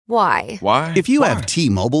Why? Why? If you have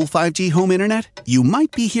T-Mobile 5G home internet, you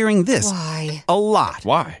might be hearing this Why? a lot.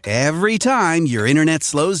 Why? Every time your internet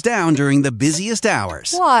slows down during the busiest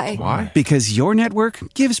hours. Why? Why? Because your network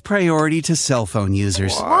gives priority to cell phone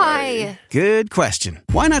users. Why? Good question.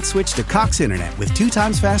 Why not switch to Cox Internet with 2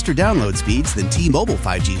 times faster download speeds than T-Mobile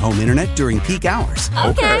 5G home internet during peak hours?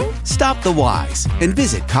 Okay. Stop the whys and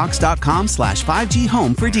visit cox.com/5G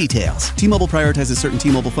home for details. T-Mobile prioritizes certain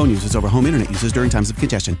T-Mobile phone users over home internet users during times of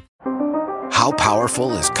congestion. How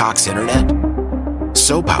powerful is Cox Internet?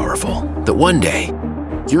 So powerful that one day,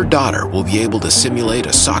 your daughter will be able to simulate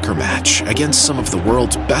a soccer match against some of the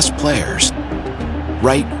world's best players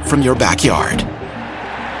right from your backyard.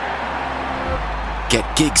 Get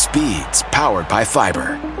gig speeds powered by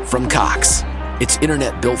fiber from Cox. It's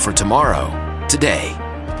internet built for tomorrow, today.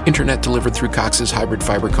 Internet delivered through Cox's hybrid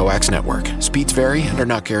fiber coax network. Speeds vary and are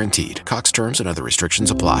not guaranteed. Cox terms and other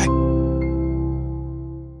restrictions apply.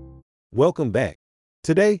 Welcome back.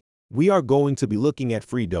 Today, we are going to be looking at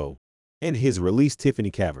Fredo and his release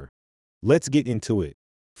Tiffany Calver. Let's get into it.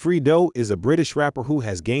 Fredo is a British rapper who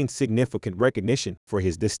has gained significant recognition for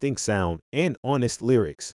his distinct sound and honest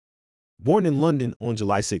lyrics. Born in London on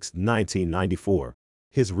July 6, 1994,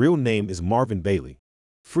 his real name is Marvin Bailey.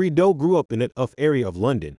 Fredo grew up in an tough area of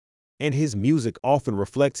London, and his music often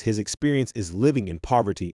reflects his experiences living in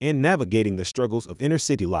poverty and navigating the struggles of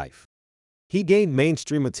inner-city life. He gained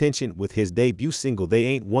mainstream attention with his debut single They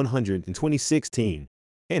Ain't 100 in 2016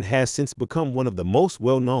 and has since become one of the most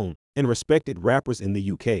well-known and respected rappers in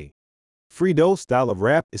the UK. Fredo's style of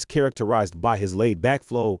rap is characterized by his laid-back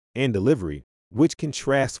flow and delivery, which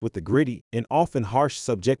contrasts with the gritty and often harsh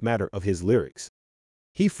subject matter of his lyrics.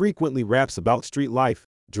 He frequently raps about street life,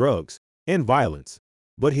 drugs, and violence,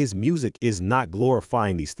 but his music is not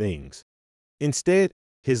glorifying these things. Instead,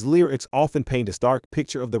 his lyrics often paint a stark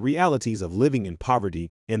picture of the realities of living in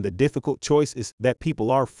poverty and the difficult choices that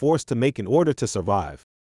people are forced to make in order to survive.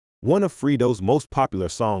 One of Fredo's most popular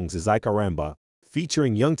songs is I Caramba,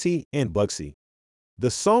 featuring Young T and Bugsy.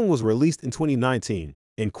 The song was released in 2019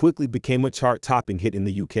 and quickly became a chart-topping hit in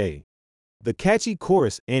the UK. The catchy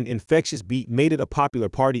chorus and infectious beat made it a popular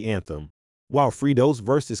party anthem, while Fredo's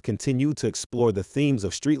verses continued to explore the themes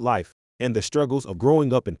of street life and the struggles of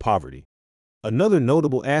growing up in poverty. Another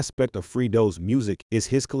notable aspect of Fredo's music is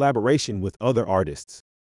his collaboration with other artists.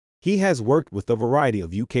 He has worked with a variety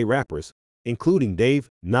of UK rappers, including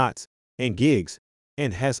Dave, Knotts, and Giggs,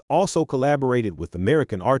 and has also collaborated with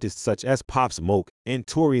American artists such as Pop Smoke and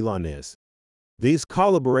Tory Lanez. These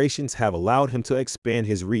collaborations have allowed him to expand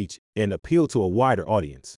his reach and appeal to a wider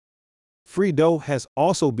audience. Fredo has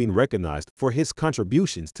also been recognized for his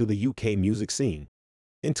contributions to the UK music scene.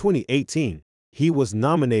 In 2018, he was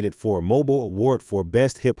nominated for a Mobile Award for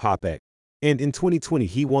Best Hip Hop Act, and in 2020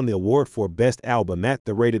 he won the award for Best Album at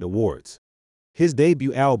the Rated Awards. His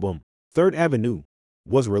debut album, Third Avenue,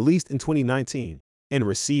 was released in 2019 and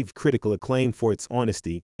received critical acclaim for its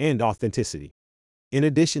honesty and authenticity. In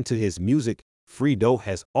addition to his music, Fredo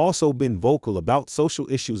has also been vocal about social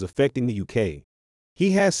issues affecting the UK.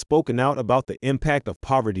 He has spoken out about the impact of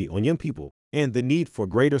poverty on young people and the need for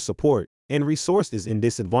greater support and resources in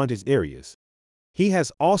disadvantaged areas. He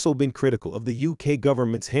has also been critical of the UK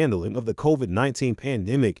government's handling of the COVID-19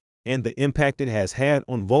 pandemic and the impact it has had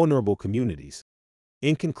on vulnerable communities.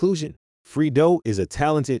 In conclusion, Fredo is a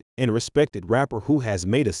talented and respected rapper who has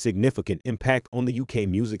made a significant impact on the UK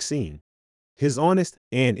music scene. His honest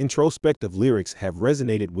and introspective lyrics have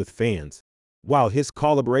resonated with fans, while his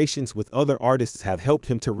collaborations with other artists have helped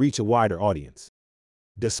him to reach a wider audience.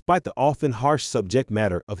 Despite the often harsh subject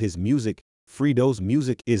matter of his music, Fredo's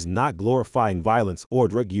music is not glorifying violence or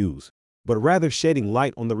drug use, but rather shedding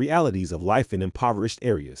light on the realities of life in impoverished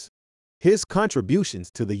areas. His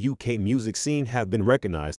contributions to the UK music scene have been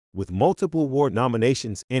recognized with multiple award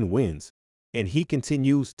nominations and wins, and he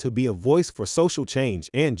continues to be a voice for social change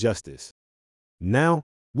and justice. Now,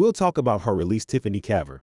 we'll talk about her release Tiffany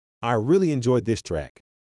Calver. I really enjoyed this track.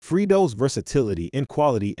 Fredo's versatility and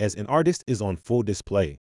quality as an artist is on full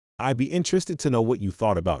display. I'd be interested to know what you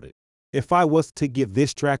thought about it. If I was to give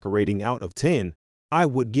this track a rating out of 10, I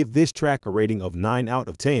would give this track a rating of 9 out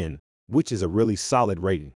of 10, which is a really solid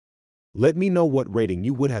rating. Let me know what rating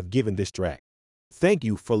you would have given this track. Thank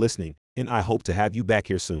you for listening, and I hope to have you back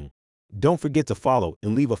here soon. Don't forget to follow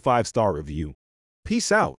and leave a 5-star review.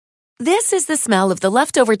 Peace out. This is the smell of the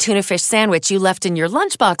leftover tuna fish sandwich you left in your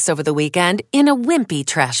lunchbox over the weekend in a wimpy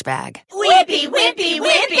trash bag. Wimpy, wimpy,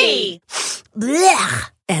 wimpy! Blech!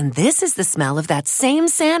 And this is the smell of that same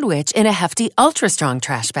sandwich in a hefty, ultra-strong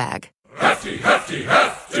trash bag. Hefty, hefty,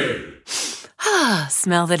 hefty! Ah,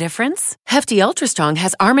 smell the difference? Hefty Ultra Strong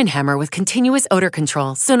has Arm & Hammer with continuous odor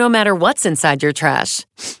control, so no matter what's inside your trash,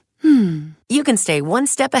 you can stay one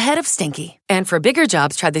step ahead of stinky. And for bigger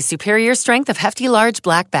jobs, try the superior strength of Hefty Large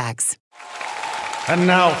Black Bags. And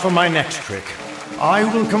now for my next trick. I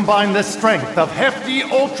will combine the strength of Hefty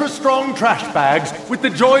Ultra Strong trash bags with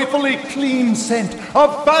the joyfully clean scent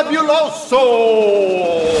of Fabuloso!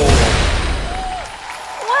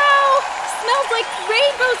 Wow! Smells like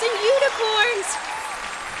rainbows and unicorns!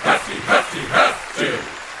 Hefty, hefty,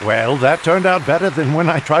 hefty! Well, that turned out better than when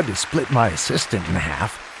I tried to split my assistant in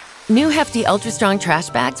half. New Hefty Ultra Strong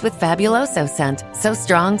trash bags with Fabuloso scent. So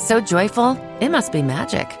strong, so joyful, it must be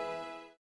magic.